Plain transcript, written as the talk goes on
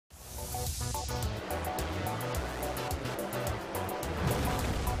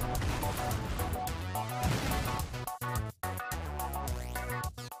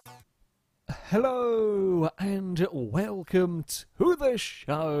Hello and welcome to the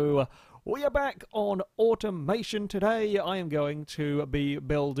show. We are back on automation today. I am going to be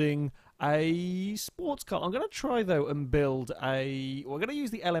building a sports car. I'm going to try though and build we're going to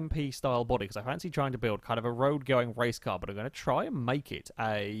use the LMP style body because I fancy trying to build kind of a road going race car, but I'm going to try and make it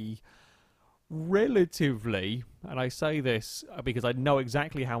a relatively, and I say this because I know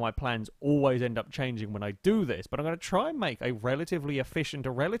exactly how my plans always end up changing when I do this, but I'm going to try and make a relatively efficient,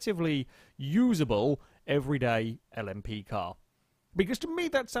 a relatively usable, everyday LMP car. Because to me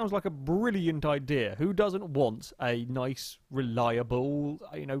that sounds like a brilliant idea. Who doesn't want a nice, reliable,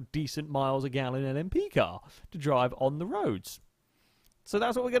 decent miles a gallon LMP car to drive on the roads? So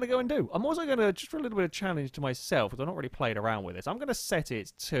that's what we're going to go and do. I'm also going to, just for a little bit of challenge to myself, because I've not really played around with this, I'm going to set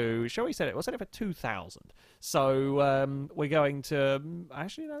it to, shall we set it? We'll set it for 2,000. So we're going to,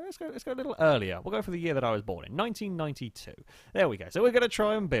 actually, no, let's go a little earlier. We'll go for the year that I was born in, 1992. There we go. So we're going to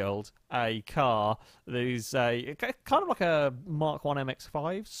try and build a car that is kind of like a Mark 1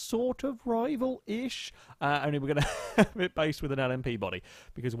 MX-5 sort of rival-ish, only we're going to have it based with an LMP body,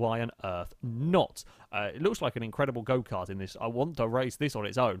 because why on earth not? It looks like an incredible go-kart in this. I want to race this on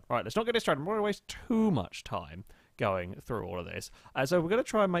its own. Right, let's not get distracted. I'm not going to waste too much time going through all of this. So we're going to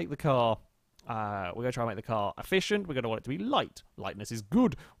try and make the car. We're going to try and make the car efficient. We're going to want it to be light. Lightness is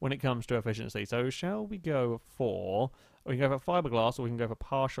good when it comes to efficiency. So shall we go for? We can go for fiberglass, or we can go for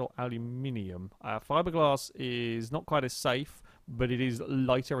partial aluminium. Fiberglass is not quite as safe, but it is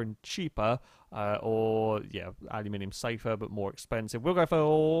lighter and cheaper. Or yeah, aluminium safer but more expensive. We'll go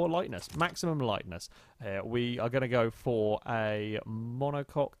for lightness, maximum lightness. We are going to go for a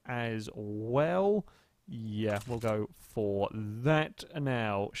monocoque as well. Yeah, we'll go for that.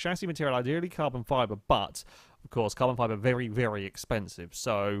 Now, chassis material, ideally carbon fibre, but of course, carbon fibre very, very expensive.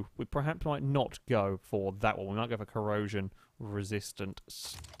 So we perhaps might not go for that one. We might go for corrosion resistant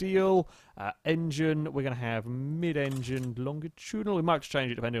steel. Engine, we're going to have mid-engine longitudinal. We might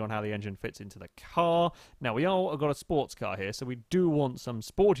change it depending on how the engine fits into the car. Now, we all got a sports car here, so we do want some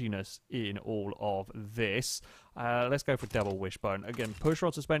sportiness in all of this. Let's go for double wishbone. Again,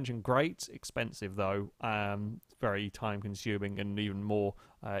 pushrod suspension, great. Expensive, though. Very time-consuming and even more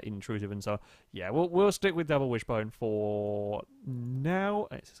intrusive. And so, yeah, we'll stick with double wishbone for now.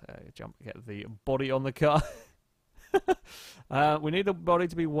 Let's get the body on the car. We need the body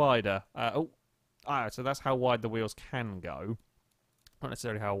to be wider. So that's how wide the wheels can go. Not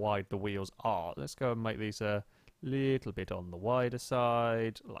necessarily how wide the wheels are. Let's go and make these a little bit on the wider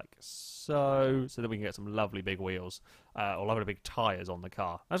side, like so that we can get some lovely big wheels, or lovely big tyres on the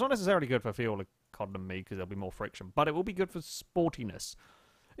car. That's not necessarily good for fuel economy because there'll be more friction, but it will be good for sportiness.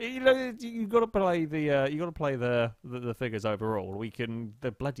 You got to play the figures overall.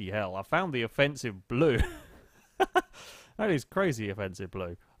 The bloody hell. I found the offensive blue. That is crazy offensive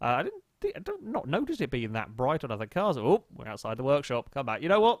blue. I don't not notice it being that bright on other cars. Oh, we're outside the workshop. Come back. You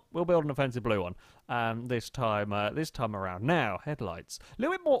know what? We'll build an offensive blue one. This time around. Now, headlights. A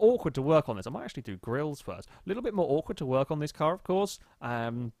little bit more awkward to work on this. I might actually do grills first. A little bit more awkward to work on this car, of course.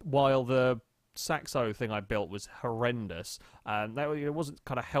 While the Saxo thing I built was horrendous. It wasn't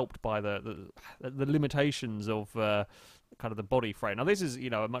kind of helped by the limitations of kind of the body frame. Now this is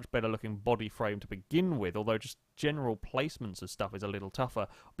a much better looking body frame to begin with, although just general placements of stuff is a little tougher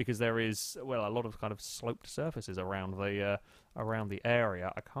because there is a lot of kind of sloped surfaces around the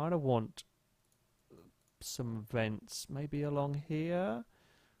area. I kind of want some vents maybe along here.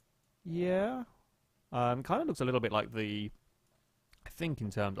 Yeah, kind of looks a little bit like the. I think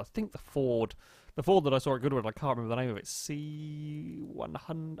the Ford that I saw at Goodwood, I can't remember the name of it,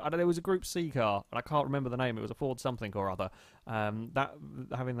 C100, I don't know, it was a Group C car, and I can't remember the name, it was a Ford something or other.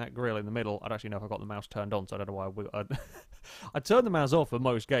 Having that grille in the middle, I don't actually know if I got the mouse turned on, so I don't know why I turned the mouse off for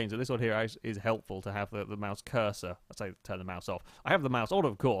most games, and this one here is helpful to have the mouse cursor. I say turn the mouse off. I have the mouse on,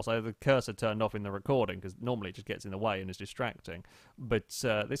 of course, I have the cursor turned off in the recording, because normally it just gets in the way and is distracting, but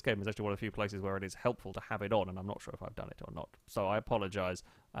this game is actually one of the few places where it is helpful to have it on, and I'm not sure if I've done it or not, so I apologise.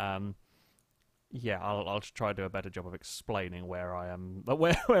 Yeah, I'll try to do a better job of explaining where I am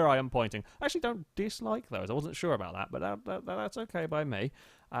pointing. I actually don't dislike those. I wasn't sure about that, but that's okay by me.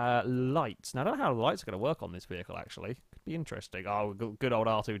 Lights. Now, I don't know how the lights are going to work on this vehicle, actually. Could be interesting. Oh, good old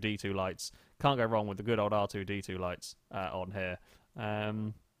R2-D2 lights. Can't go wrong with the good old R2-D2 lights on here.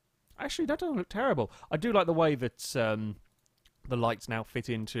 Actually, that doesn't look terrible. I do like the way that the lights now fit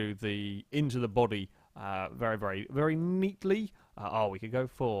into the body very, very, very neatly. We could go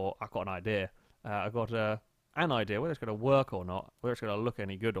for... I've got an idea. I've got an idea whether it's going to work or not, whether it's going to look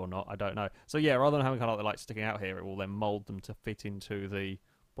any good or not, I don't know. So yeah, rather than having kind of like the lights sticking out here, it will then mould them to fit into the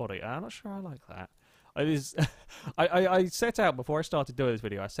body. I'm not sure I like that. It is. I set out before I started doing this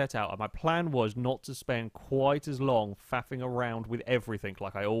video. I set out, and my plan was not to spend quite as long faffing around with everything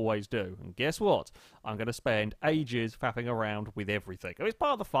like I always do. And guess what? I'm going to spend ages faffing around with everything. It's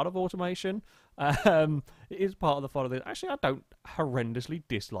part of the fun of automation. It is part of the fun of this. Actually, I don't horrendously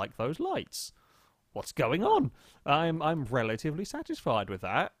dislike those lights. What's going on? I'm relatively satisfied with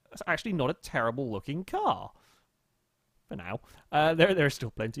that. It's actually not a terrible looking car. For now. There's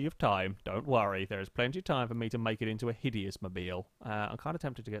still plenty of time. Don't worry. There is plenty of time for me to make it into a hideous mobile. I'm kind of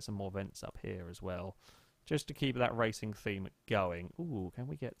tempted to get some more vents up here as well, just to keep that racing theme going. Ooh, can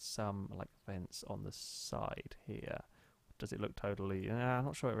we get some like vents on the side here? Does it look totally... I'm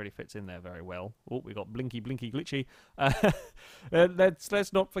not sure it really fits in there very well. Oh, we got blinky, blinky, glitchy.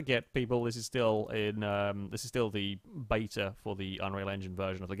 Let's not forget, people. This is still the beta for the Unreal Engine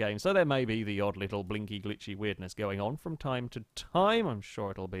version of the game, so there may be the odd little blinky, glitchy weirdness going on from time to time. I'm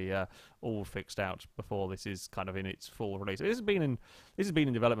sure it'll be all fixed out before this is kind of in its full release. This has been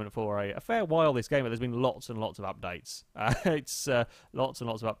in development for a fair while. This game, but there's been lots and lots of updates. It's lots and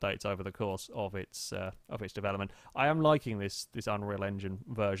lots of updates over the course of its development. I am liking this Unreal Engine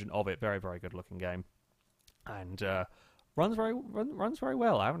version of it. Very, very good looking game, and runs very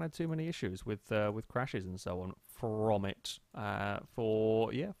well. I haven't had too many issues with crashes and so on from it for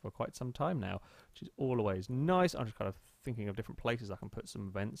quite some time now, which is always nice. I'm just kind of thinking of different places I can put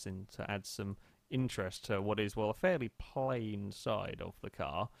some vents in to add some interest to what is, well, a fairly plain side of the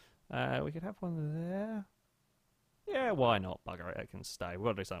car. We could have one there. Yeah, why not? Bugger it, it can stay. We've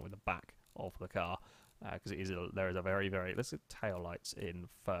got to do something with the back of the car. Because there is a very, very... Let's get tail lights in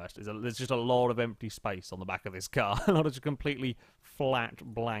first. There's just a lot of empty space on the back of this car. A lot of just completely flat,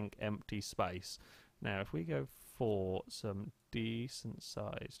 blank, empty space. Now, if we go for some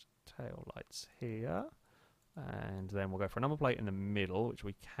decent-sized tail lights here, and then we'll go for a number plate in the middle, which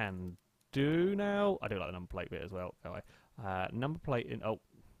we can do now. I do like the number plate bit as well. Go away. Number plate in... Oh,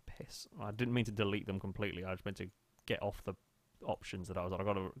 piss. I didn't mean to delete them completely. I just meant to get off the options that I was on.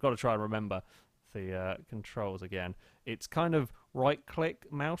 I've got to try and remember the controls again. It's kind of right-click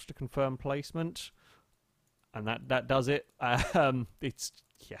mouse to confirm placement, and that does it. It's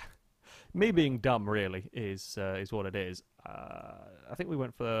me being dumb really is what it is. I think we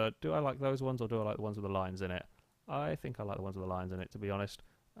went for, do I like those ones or do I like the ones with the lines in it? I think I like the ones with the lines in it, to be honest,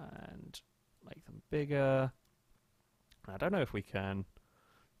 and make them bigger. I don't know if we can.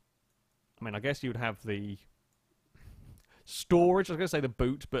 I mean, I guess you'd have the storage. I was going to say the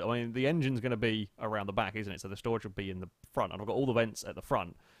boot, but I mean the engine's going to be around the back, isn't it? So the storage would be in the front, and I've got all the vents at the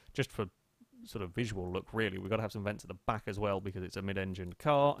front just for sort of visual look. Really, we've got to have some vents at the back as well because it's a mid-engine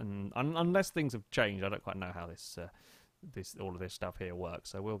car, and unless things have changed, I don't quite know how all of this stuff here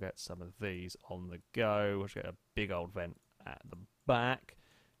works. So we'll get some of these on the go. We'll just get a big old vent at the back.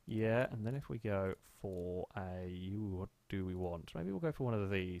 Yeah, and then if we go for what do we want? Maybe we'll go for one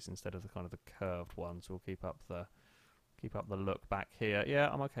of these instead of the kind of the curved ones. We'll keep up the look back here. Yeah,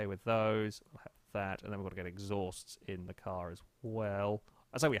 I'm okay with those. We'll have that, and then we've got to get exhausts in the car as well.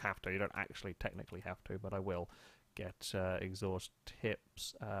 I say we have to. You don't actually technically have to, but I will get exhaust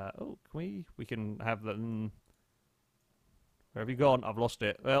tips. Oh, we can have them. Where have you gone? I've lost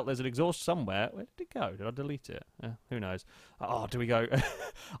it. Well, there's an exhaust somewhere. Where did it go? Did I delete it? Who knows? Oh, do we go?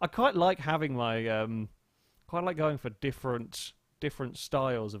 I quite like having my quite like going for different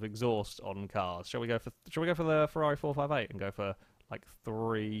styles of exhaust on cars. Shall we go for the Ferrari 458 and go for like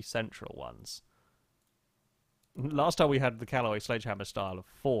 3 central ones? Last time we had the Callaway Sledgehammer style of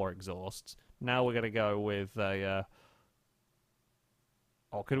 4 exhausts. Now we're going to go with a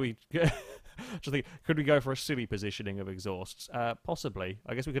could we could we go for a silly positioning of exhausts? Possibly.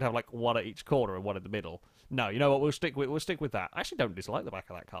 I guess we could have like one at each corner and one in the middle. No, you know what? We'll stick with that. I actually don't dislike the back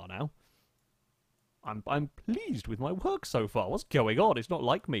of that car now. I'm pleased with my work so far. What's going on? It's not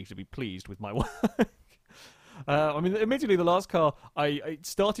like me to be pleased with my work. I mean, admittedly, the last car, it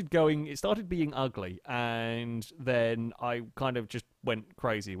started being ugly, and then I kind of just went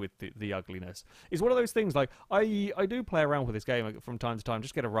crazy with the ugliness. It's one of those things, like, I do play around with this game from time to time,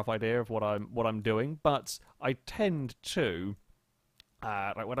 just get a rough idea of what I'm doing, but I tend to,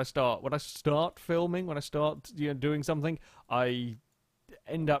 like when I start filming, when I start doing something, I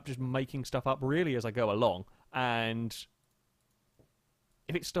end up just making stuff up really as I go along, and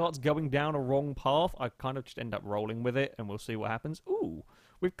if it starts going down a wrong path, I kind of just end up rolling with it, and we'll see what happens. Ooh,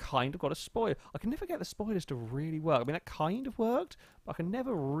 we've kind of got a spoiler. I can never get the spoilers to really work. I mean, that kind of worked, but I can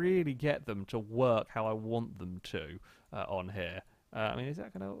never really get them to work how I want them to on here. I mean, is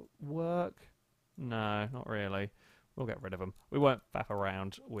that going to work? No, not really. We'll get rid of them. We won't faff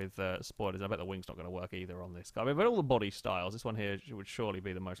around with spoilers. I bet the wing's not going to work either on this car. I mean, but all the body styles, this one here would surely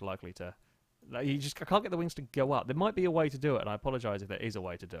be the most likely to Like, I can't get the wings to go up. There might be a way to do it, and I apologise if there is a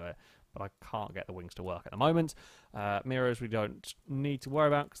way to do it, but I can't get the wings to work at the moment. Mirrors we don't need to worry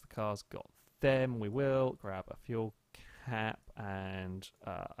about because the car's got them. We will grab a fuel cap, and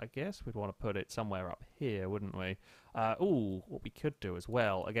I guess we'd want to put it somewhere up here, wouldn't we? Ooh, what we could do as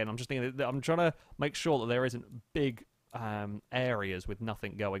well. Again, I'm just thinking that I'm trying to make sure that there isn't big areas with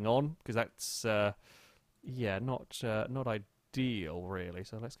nothing going on, because that's yeah, not ideal really.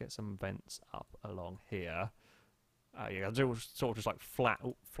 So let's get some vents up along here. Yeah, sort of just like flat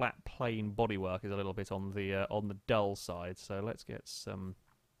plain bodywork is a little bit on the dull side. So let's get some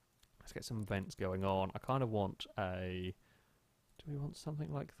vents going on. I kind of want a. Do we want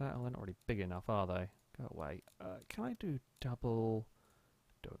something like that? Oh, they're not really big enough, are they? Go away. Can I do double?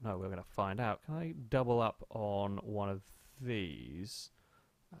 Don't know. We're going to find out. Can I double up on one of these?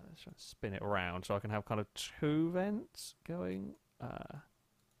 Let's try to spin it around so I can have kind of two vents going. I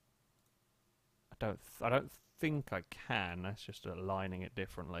don't think I can. That's just aligning it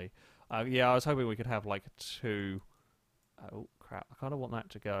differently. Yeah, I was hoping we could have like two. Oh crap! I kind of want that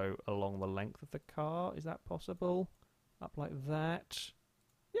to go along the length of the car. Is that possible? Up like that?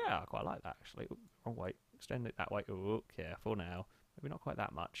 Yeah, I quite like that actually. Ooh, wrong way. Extend it that way. Oh, careful now. Maybe not quite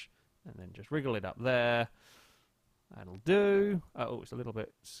that much. And then just wriggle it up there. That'll do. Oh, it's a little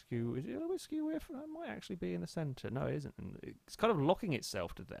bit skew. Is it a little bit skew? If it might actually be in the centre. No, it isn't. It's kind of locking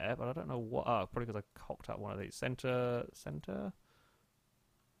itself to there, but I don't know what. Oh, probably because I cocked up one of these. Centre.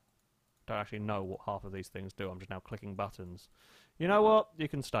 Don't actually know what half of these things do. I'm just now clicking buttons. You know what? You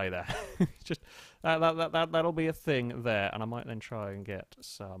can stay there. Just that'll be a thing there, and I might then try and get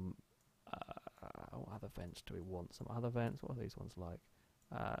some. What other vents do we want? Some other vents? What are these ones like?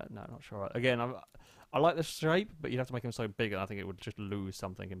 No, not sure. Again, I like the shape, but you'd have to make them so big, and I think it would just lose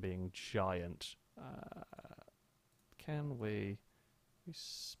something in being giant. Can we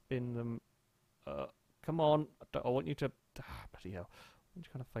spin them? Come on! I want you to. Bloody hell! I want you to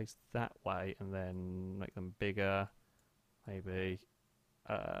kind of face that way, and then make them bigger. Maybe.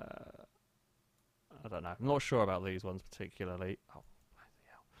 I don't know. I'm not sure about these ones particularly. Oh, bloody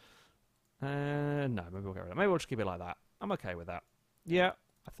hell. No, maybe we'll get rid of it. Maybe we'll just keep it like that. I'm okay with that. Yeah,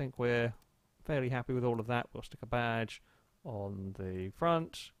 I think we're fairly happy with all of that. We'll stick a badge on the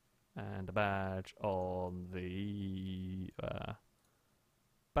front and a badge on the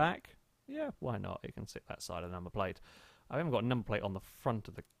back. Yeah, why not? You can sit that side of the number plate. I haven't got a number plate on the front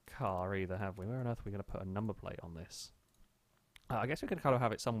of the car either, have we? Where on earth are we going to put a number plate on this? I guess we could kind of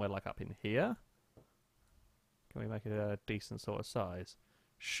have it somewhere like up in here. Can we make it a decent sort of size?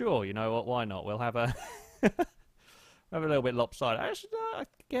 Sure, you know what? Why not? We'll have a... have a little bit lopsided. Actually,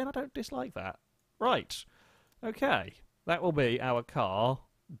 again, I don't dislike that. Right. Okay. That will be our car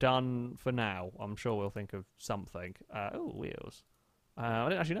done for now. I'm sure we'll think of something. Oh, wheels. I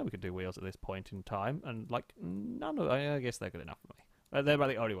didn't actually know we could do wheels at this point in time. And, like, none of... I guess they're good enough for me. They're about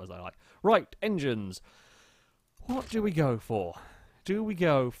the only ones I like. Right, engines. What do we go for? Do we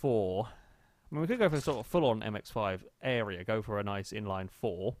go for... I mean, we could go for a sort of full-on MX-5 area. Go for a nice inline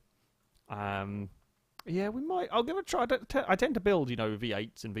 4. Yeah, we might. I'll give it a try. I tend to build, you know,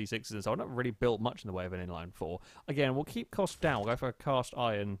 V8s and V6s and so on. I've not really built much in the way of an inline 4. Again, we'll keep costs down. We'll go for a cast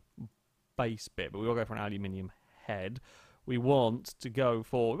iron base bit, but we will go for an aluminium head. We want to go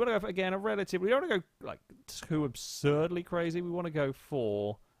for... We want to go for, again, a relative... We don't want to go, like, too absurdly crazy. We want to go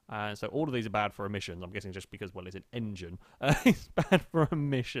for... so all of these are bad for emissions. I'm guessing just because, well, it's an engine. It's bad for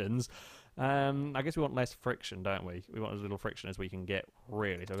emissions. I guess we want less friction, don't we? We want as little friction as we can get,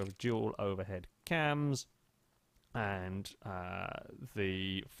 really. So I've got dual overhead cams. And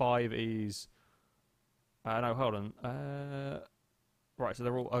the 5Es... no, hold on. Right, so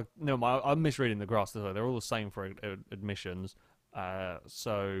they're all... no, I'm misreading the graphs. They're all the same for emissions.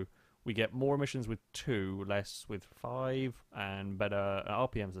 So... We get more emissions with 2, less with 5, and better...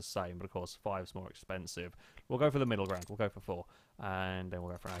 RPM's the same, but of course 5's more expensive. We'll go for the middle ground. We'll go for 4. And then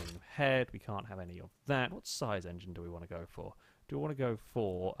we'll go for an aluminium head. We can't have any of that. What size engine do we want to go for? Do we want to go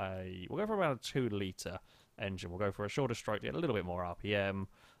for a... We'll go for about a 2-litre engine. We'll go for a shorter stroke to get a little bit more RPM.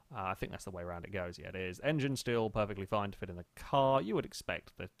 I think that's the way around it goes. Yeah, it is. Engine still perfectly fine to fit in the car. You would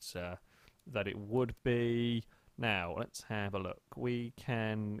expect that that it would be... Now, let's have a look. We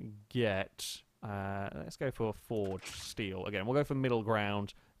can get... let's go for forged steel. Again, we'll go for middle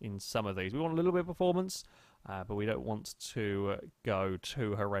ground in some of these. We want a little bit of performance, but we don't want to go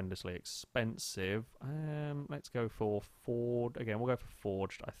too horrendously expensive. Let's go for forged. Again, we'll go for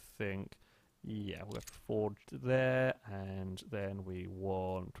forged, I think. Yeah, we'll go for forged there. And then we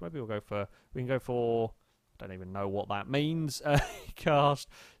want... Maybe we'll go for... We can go for... I don't even know what that means. Cast.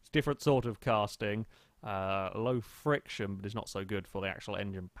 It's a different sort of casting. Low friction, but it's not so good for the actual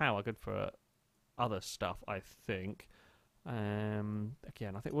engine power. Good for other stuff, I think. Again,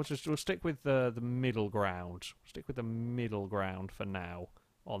 I think we'll stick with the middle ground. Stick with the middle ground for now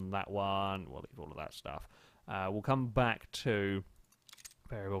on that one. We'll leave all of that stuff. We'll come back to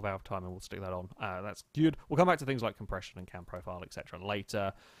variable valve time and we'll stick that on. That's good. We'll come back to things like compression and cam profile, etc.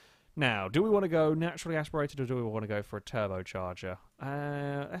 later. Now, do we want to go naturally aspirated or do we want to go for a turbocharger?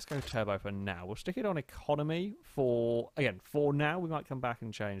 Let's go turbo for now. We'll stick it on economy for now. We might come back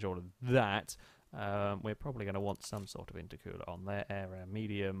and change all of that. We're probably going to want some sort of intercooler on there. Air,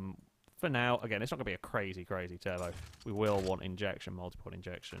 medium. For now, again, it's not going to be a crazy turbo. We will want injection, multiple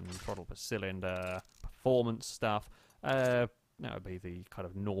injection, throttle per cylinder, performance stuff. That would be the kind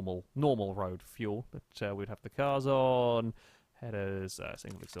of normal road fuel that we'd have the cars on. Headers,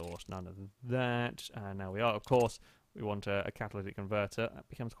 single exhaust, none of that. And now we want a catalytic converter. That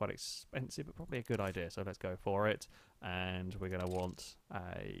becomes quite expensive, but probably a good idea. So let's go for it. And we're going to want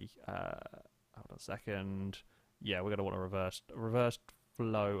a hold on a second. Yeah, we're going to want a reversed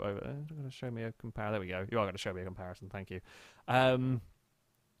flow over. You're going to show me a comparison. There we go. You are going to show me a comparison. Thank you.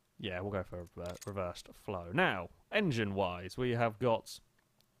 Yeah, we'll go for reversed flow. Now, engine-wise, we have got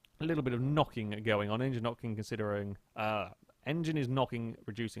a little bit of knocking going on. Engine knocking, considering engine is knocking,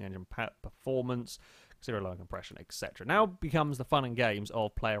 reducing engine performance, consider low compression, etc. Now becomes the fun and games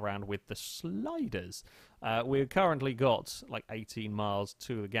of play around with the sliders. We've currently got like 18 miles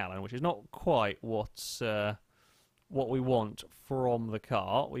to the gallon, which is not quite what we want from the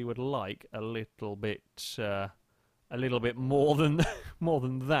car. We would like a little bit more than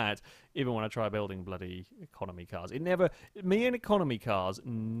that. Even when I try building bloody economy cars, me and economy cars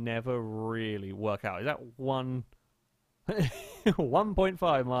never really work out. Is that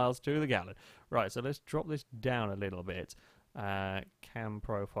 1.5 miles to the gallon? Right, so let's drop this down a little bit. Cam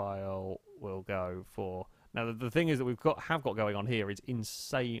profile will go for... Now, the thing is that have got going on here is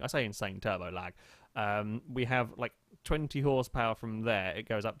insane. I say insane turbo lag. We have like 20 horsepower from there. It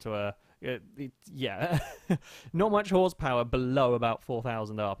goes up to not much horsepower below about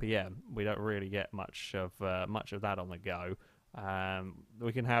 4,000 RPM. We don't really get much of that on the go.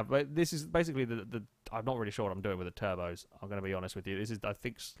 We can have, but this is basically I'm not really sure what I'm doing with the turbos. I'm going to be honest with you. This is, I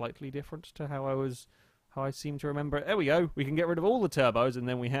think, slightly different to how I seem to remember it. There we go. We can get rid of all the turbos, and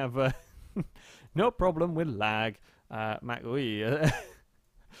then we have no problem with lag. That's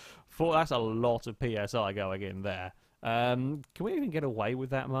a lot of PSI going in there. Can we even get away with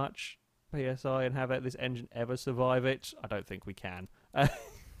that much PSI and have this engine ever survive it? I don't think we can.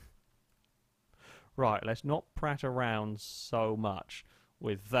 Right, let's not prat around so much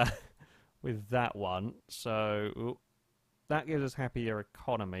with that one. So that gives us happier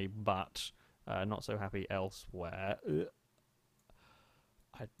economy, but not so happy elsewhere.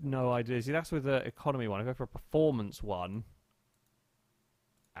 I had no idea. See, that's with the economy one. If I go for a performance one,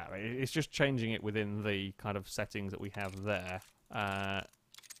 it's just changing it within the kind of settings that we have there.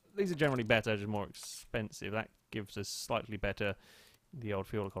 These are generally better, just more expensive. That gives us slightly better the old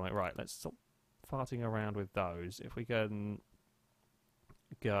fuel economy. Right, let's stop farting around with those. If we can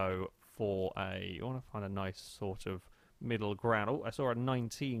go for I want to find a nice sort of middle ground. Oh, I saw a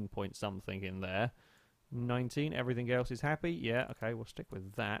 19 point something in there. 19, everything else is happy. Yeah, okay, we'll stick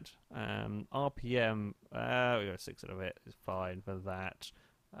with that. RPM, we got 6 of it, is fine for that.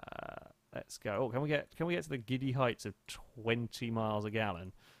 Let's go. Oh, can we get to the giddy heights of 20 miles a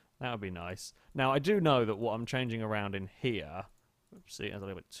gallon? That would be nice. Now, I do know that what I'm changing around in here, see, that's a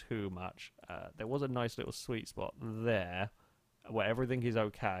little bit too much. There was a nice little sweet spot there where everything is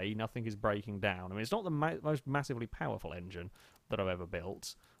okay, nothing is breaking down. I mean, it's not the most massively powerful engine that I've ever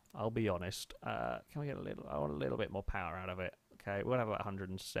built, I'll be honest. Can we get I want a little bit more power out of it. Okay, we'll have about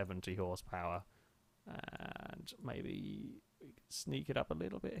 170 horsepower. And maybe we can sneak it up a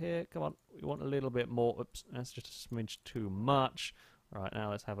little bit here. Come on, we want a little bit more. Oops, that's just a smidge too much. Right, now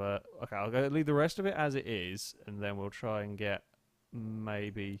let's have a... Okay, I'll go leave the rest of it as it is, and then we'll try and get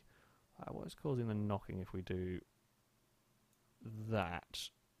maybe... what is causing the knocking if we do that?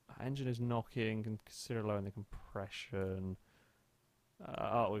 Engine is knocking, consider lowering the compression.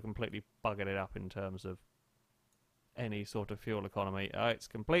 We completely buggered it up in terms of any sort of fuel economy. It's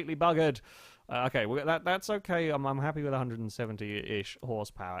completely buggered. Okay, that's okay. I'm happy with 170-ish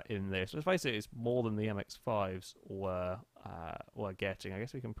horsepower in this. Let's face it, it's more than the MX-5s were getting. I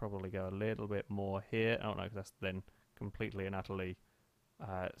guess we can probably go a little bit more here. Oh no, because that's then completely and utterly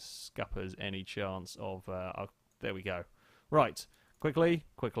scuppers any chance of... there we go. Right. Quickly.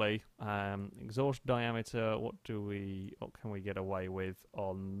 Exhaust diameter. What can we get away with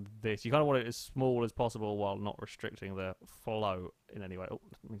on this? You kind of want it as small as possible while not restricting the flow in any way. Oh,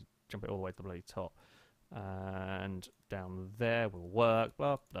 let me jump it all the way to the bloody top. And down there will work.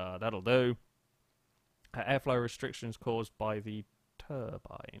 Blah, blah, that'll do. Airflow restrictions caused by the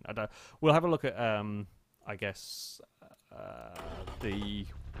turbine. I don't. We'll have a look at. I guess the.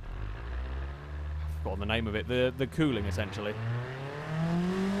 I've forgotten the name of it. The cooling essentially.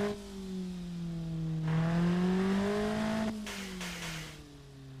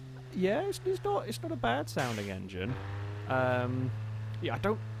 Yeah, it's not a bad sounding engine. Yeah, I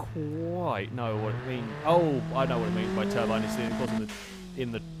don't quite know what it means. Oh, I know what it means by turbine. It's of course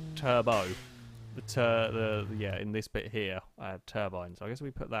in the turbo. Yeah, in this bit here, turbine. So I guess if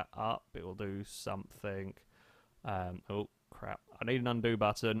we put that up, it will do something. Oh crap! I need an undo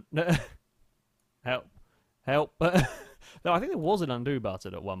button. Help! Help! No, I think there was an undo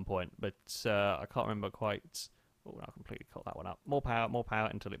button at one point, but I can't remember quite. Oh, I completely cut that one up. More power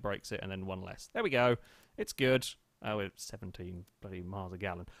until it breaks it, and then one less. There we go. It's good. We're 17 bloody miles a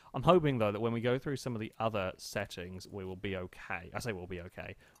gallon. I'm hoping, though, that when we go through some of the other settings, we will be okay. I say we'll be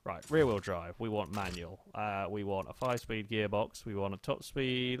okay. Right, rear-wheel drive. We want manual. We want a 5-speed gearbox. We want a top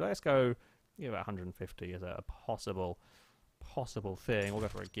speed. Let's go about 150 as a possible thing. We'll go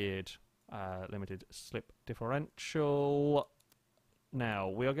for a geared limited slip differential. Now,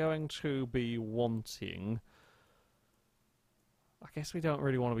 we are going to be wanting... I guess we don't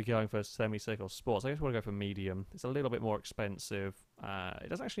really want to be going for semi-slick or sports. I guess we want to go for medium. It's a little bit more expensive. It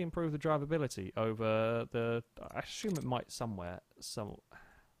does actually improve the drivability over the... I assume it might somewhere.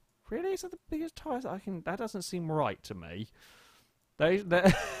 Really? Is that the biggest tyres I can... That doesn't seem right to me. There's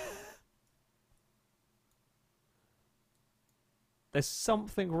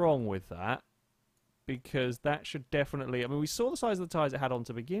something wrong with that. Because that should definitely... I mean, we saw the size of the tyres it had on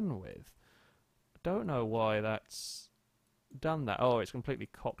to begin with. I don't know why that's... done that. Oh, it's completely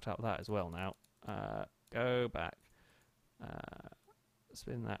cocked up that as well now. Go back.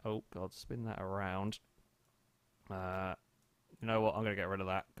 Spin that. Oh, God. Spin that around. You know what? I'm going to get rid of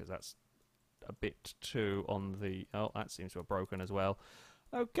that because that's a bit too on the... Oh, that seems to have broken as well.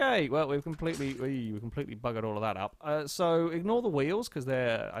 Okay, well, we've completely buggered all of that up. So ignore the wheels because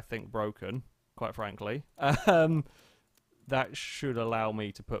they're, I think, broken, quite frankly. That should allow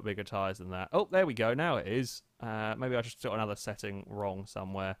me to put bigger tyres than that. Oh, there we go. Now it is. Maybe I just got another setting wrong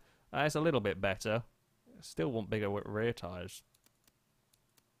somewhere. It's a little bit better. Still want bigger rear tyres.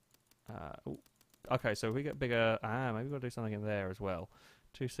 Okay, so if we get bigger... maybe we've got to do something in there as well.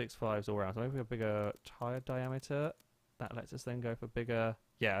 265s all around. So maybe we have bigger tyre diameter. That lets us then go for bigger...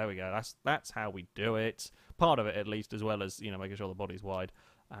 Yeah, there we go. That's how we do it. Part of it, at least, as well as, making sure the body's wide.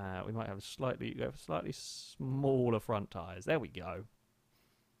 We might have slightly smaller front tyres. There we go.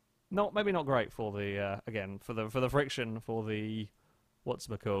 Maybe not great for the again for the friction for the what's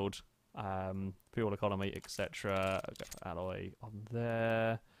it called fuel economy etc. Go for alloy on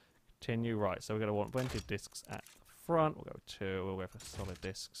there. Continue right. So we're going to want vented discs at the front. We'll go with 2. We'll go for solid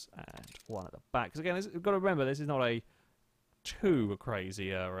discs and 1 at the back. Because again, we've got to remember this is not a too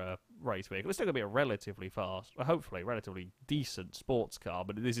crazier race vehicle. It's still going to be a relatively fast, hopefully relatively decent sports car,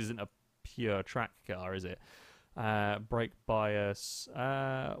 but this isn't a pure track car, is it? Brake bias,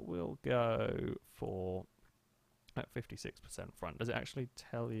 we'll go for 56% front. Does it actually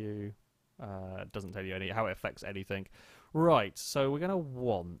tell you? It doesn't tell you how it affects anything. Right, so we're going to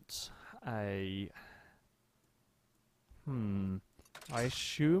want a... I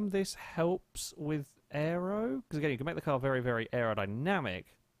assume this helps with aero, because again you can make the car very, very aerodynamic,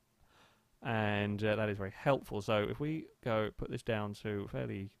 and that is very helpful. So if we put this down to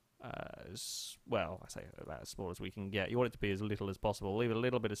fairly well, I say about as small as we can get. You want it to be as little as possible. Leave a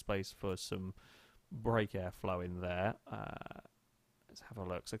little bit of space for some brake airflow in there. Let's have a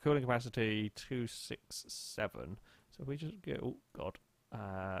look. So cooling capacity 267. So if we just go, oh god,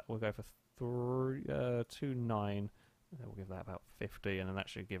 we'll go for 29. And then we'll give that about 50, and then that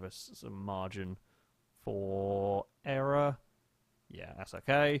should give us some margin for error. Yeah, that's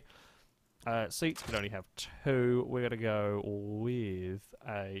okay. Seats can only have 2. We're going to go with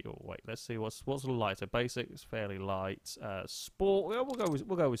a... Oh, wait, let's see what's lighter. Basic is fairly light. Sport,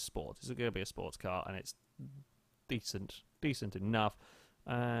 we'll go with sport. It's going to be a sports car, and it's decent enough.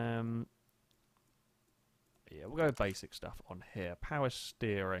 Yeah, we'll go with basic stuff on here. Power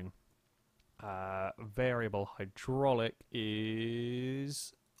steering. Variable hydraulic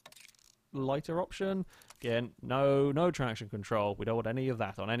is lighter option. Again, no traction control. We don't want any of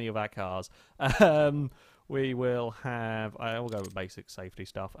that on any of our cars. We will have... we'll go with basic safety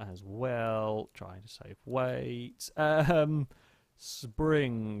stuff as well. Trying to save weight.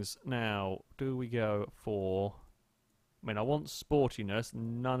 Springs. Now, do we go for... I mean, I want sportiness.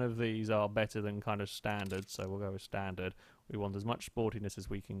 None of these are better than kind of standard, so we'll go with standard. We want as much sportiness as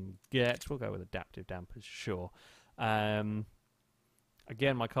we can get. We'll go with adaptive dampers, sure.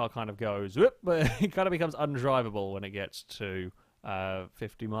 Again, my car kind of goes, whoop, but it kind of becomes undrivable when it gets to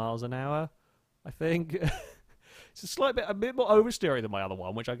 50 miles an hour, I think. It's a bit more oversteery than my other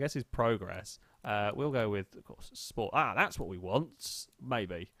one, which I guess is progress. We'll go with, of course, sport. That's what we want.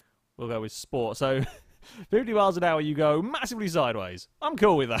 Maybe. We'll go with sport. So, 50 miles an hour, you go massively sideways. I'm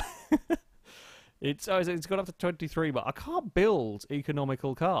cool with that. It's got up to 23, but I can't build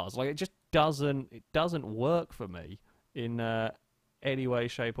economical cars. Like, it just doesn't work for me in any way,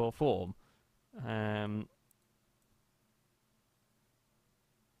 shape, or form.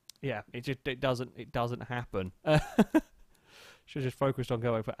 Yeah, it doesn't happen. Should have just focused on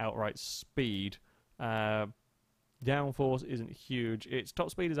going for outright speed. Downforce isn't huge. Its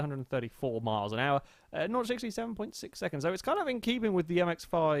top speed is 134 miles an hour, not 67.6 seconds. So it's kind of in keeping with the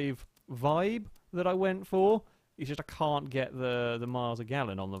MX-5 vibe that I went for. It's just I can't get the miles a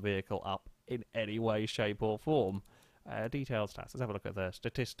gallon on the vehicle up in any way, shape, or form. Detailed stats. Let's have a look at the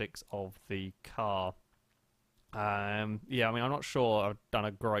statistics of the car. Yeah, I mean, I'm not sure I've done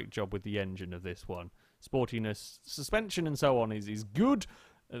a great job with the engine of this one. Sportiness, suspension and so on is good.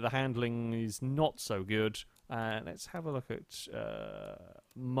 The handling is not so good. Let's have a look at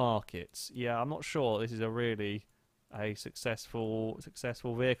markets. Yeah, I'm not sure this is a successful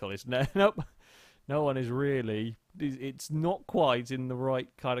vehicle. It's nope. No one is really. It's not quite in the right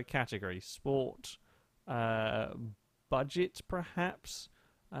kind of category. Sport, budget perhaps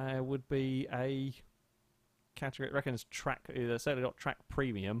would be a category. It reckons track. It's certainly not track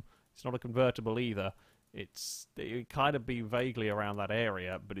premium. It's not a convertible either. It kind of be vaguely around that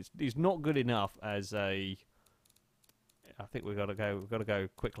area, but it's not good enough as a. I think we've got to go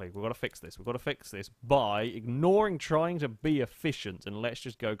quickly. We've got to fix this. We've got to fix this by ignoring trying to be efficient and let's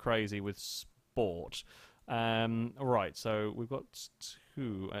just go crazy with sport. Right, so we've got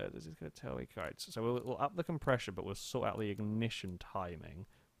two. This is going to tell me. Right, so we'll up the compression, but we'll sort out the ignition timing.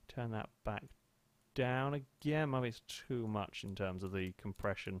 Turn that back down again. Maybe it's too much in terms of the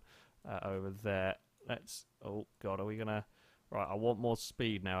compression over there. Oh god, are we gonna? Right, I want more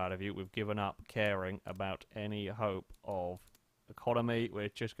speed now out of you. We've given up caring about any hope of economy. We're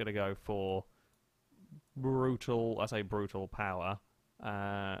just gonna go for brutal. I say brutal power.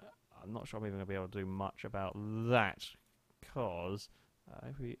 I'm not sure I'm even gonna be able to do much about that because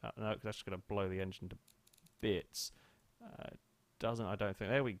no, because that's just gonna blow the engine to bits. I don't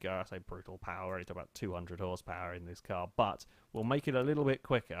think. There we go. I say brutal power. It's about 200 horsepower in this car, but we'll make it a little bit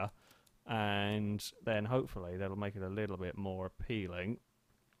quicker, and then hopefully that'll make it a little bit more appealing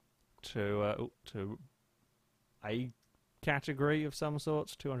to a category of some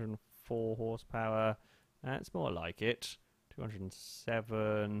sorts. 204 horsepower. That's more like it.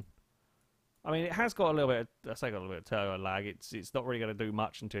 207. I mean, it has got a little bit. I say got a little bit of turbo lag. It's not really going to do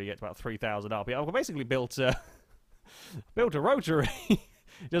much until you get to about 3,000 RPM. I've basically built a rotary.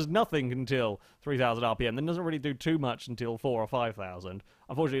 It does nothing until 3,000 RPM. Then doesn't really do too much until 4,000 or 5,000.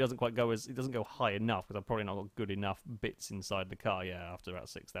 Unfortunately, it doesn't go high enough because I've probably not got good enough bits inside the car. Yeah, after about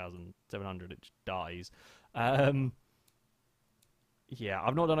 6,700, it just dies. Yeah,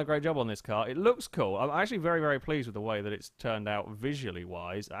 I've not done a great job on this car. It looks cool. I'm actually very, very pleased with the way that it's turned out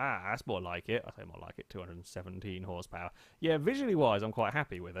visually-wise. That's more like it. I say more like it. 217 horsepower. Yeah, visually-wise, I'm quite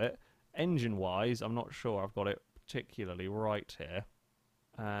happy with it. Engine-wise, I'm not sure I've got it particularly right here.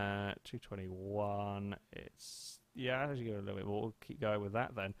 221. Yeah, as you go a little bit more, we'll keep going with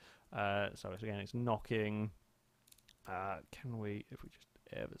that then. So again, it's knocking. Can we, if we just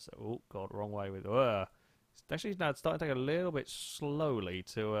ever so, oh god, wrong way with. It's actually now starting to take a little bit slowly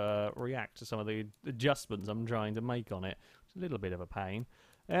to react to some of the adjustments I'm trying to make on it. It's a little bit of a pain.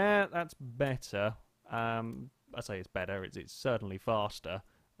 That's better. I say it's better. It's certainly faster.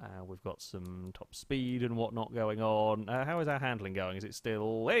 We've got some top speed and whatnot going on. How is our handling going? Is it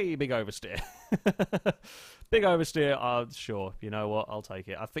still big oversteer? Big oversteer? Sure. You know what? I'll take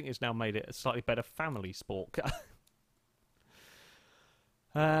it. I think it's now made it a slightly better family sport car.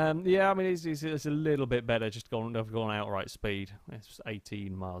 Yeah, I mean, it's a little bit better. Just gone outright speed. It's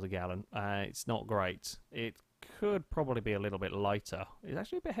 18 miles a gallon. It's not great. It could probably be a little bit lighter. It's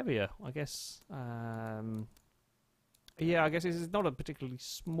actually a bit heavier, I guess. Yeah, I guess it's not a particularly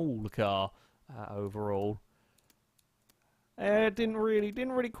small car overall. It didn't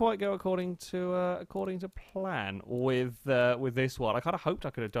really quite go according to plan with this one. I kind of hoped I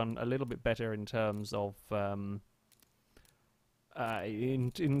could have done a little bit better in terms of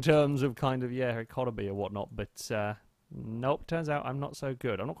in terms of kind of economy or whatnot. But nope. Turns out I'm not so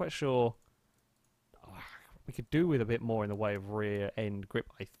good. I'm not quite sure. We could do with a bit more in the way of rear end grip,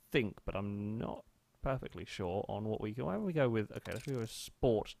 I think, but I'm not perfectly sure on what we go. Why don't we go with? Okay, let's go with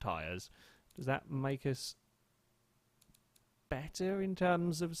sport tyres. Does that make us better in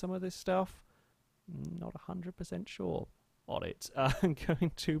terms of some of this stuff. Not 100% sure on it. I'm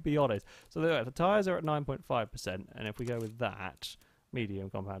going to be honest. So the tyres are at 9.5%, and if we go with that, medium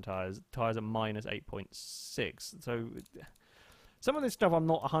compound tyres are minus 8.6. So some of this stuff I'm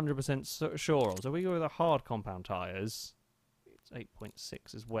not 100% sure of. So if we go with the hard compound tyres, it's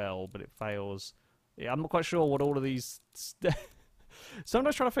 8.6 as well, but it fails. Yeah, I'm not quite sure what all of these...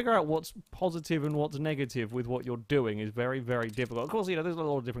 Sometimes trying to figure out what's positive and what's negative with what you're doing is very, very difficult. Of course, you know, there's a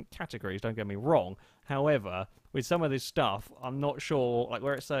lot of different categories, don't get me wrong. However, with some of this stuff, I'm not sure, like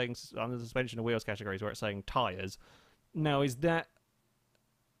where it's saying, under the suspension and wheels categories, where it's saying tyres. Now, is that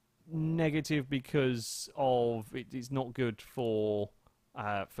negative because of it's not good for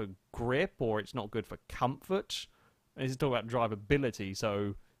grip, or it's not good for comfort? And this is talking about drivability,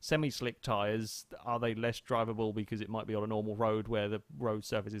 so... Semi-slick tyres, are they less drivable because it might be on a normal road where the road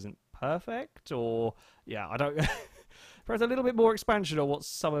surface isn't perfect? Or, yeah, I don't... Perhaps a little bit more expansion on what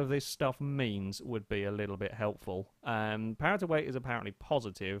some of this stuff means would be a little bit helpful. Power to weight is apparently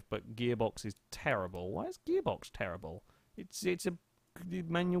positive, but gearbox is terrible. Why is gearbox terrible? It's a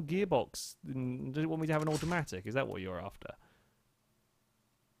manual gearbox. Does it want me to have an automatic? Is that what you're after?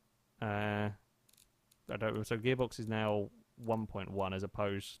 I don't know. So gearbox is now 1.1 as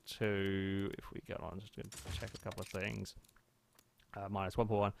opposed to, if we go on, just going to check a couple of things, minus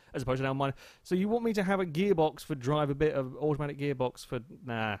 1.1 as opposed to now minus. So you want me to have a gearbox for drive, a bit of automatic gearbox for,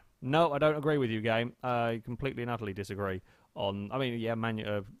 nah, no, I don't agree with you, game. I completely and utterly disagree on, I mean, yeah,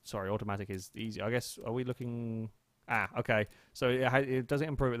 automatic is easy. I guess, are we looking, okay, so it doesn't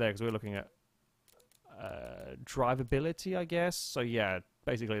improve it there because we're looking at drivability, I guess. So yeah,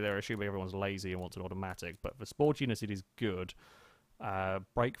 basically they're assuming everyone's lazy and wants an automatic, but for sportiness it is good.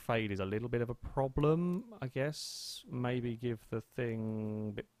 Brake fade is a little bit of a problem, I guess. Maybe give the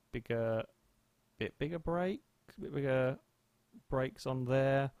thing a bit bigger brakes on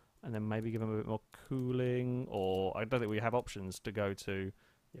there, and then maybe give them a bit more cooling, or I don't think we have options to go to.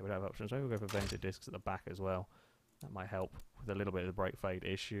 Yeah, we don't have options. Maybe we'll go for vented discs at the back as well. That might help with a little bit of the brake fade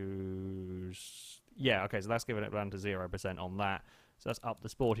issues. Yeah, okay, so that's giving it down to 0% on that. So that's up the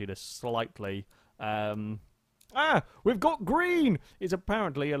sportiness slightly. We've got green! It's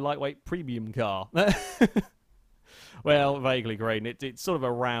apparently a lightweight premium car. Well, vaguely green. It's sort of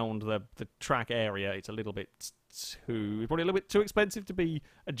around the track area. It's a little bit probably a little bit too expensive to be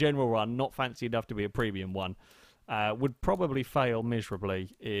a general run, not fancy enough to be a premium one. Would probably fail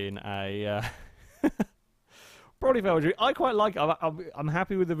miserably in a... Probably fail. I quite like it. I'm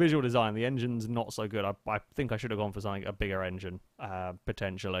happy with the visual design. The engine's not so good. I think I should have gone for something a bigger engine,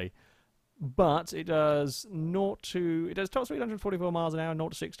 potentially. But it does top speed 144 miles an hour, 0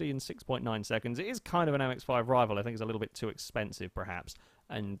 to 60 in 6.9 seconds. It is kind of an MX-5 rival. I think it's a little bit too expensive, perhaps.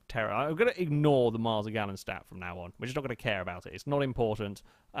 And I'm going to ignore the miles a gallon stat from now on. We're just not going to care about it. It's not important.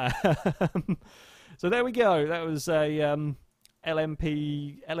 So there we go. That was a...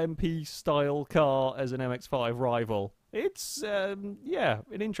 LMP style car as an MX-5 rival. It's yeah,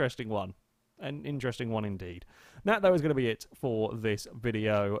 an interesting one. An interesting one indeed. That though is going to be it for this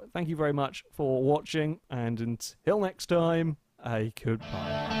video. Thank you very much for watching, and until next time, a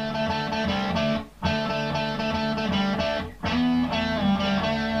goodbye.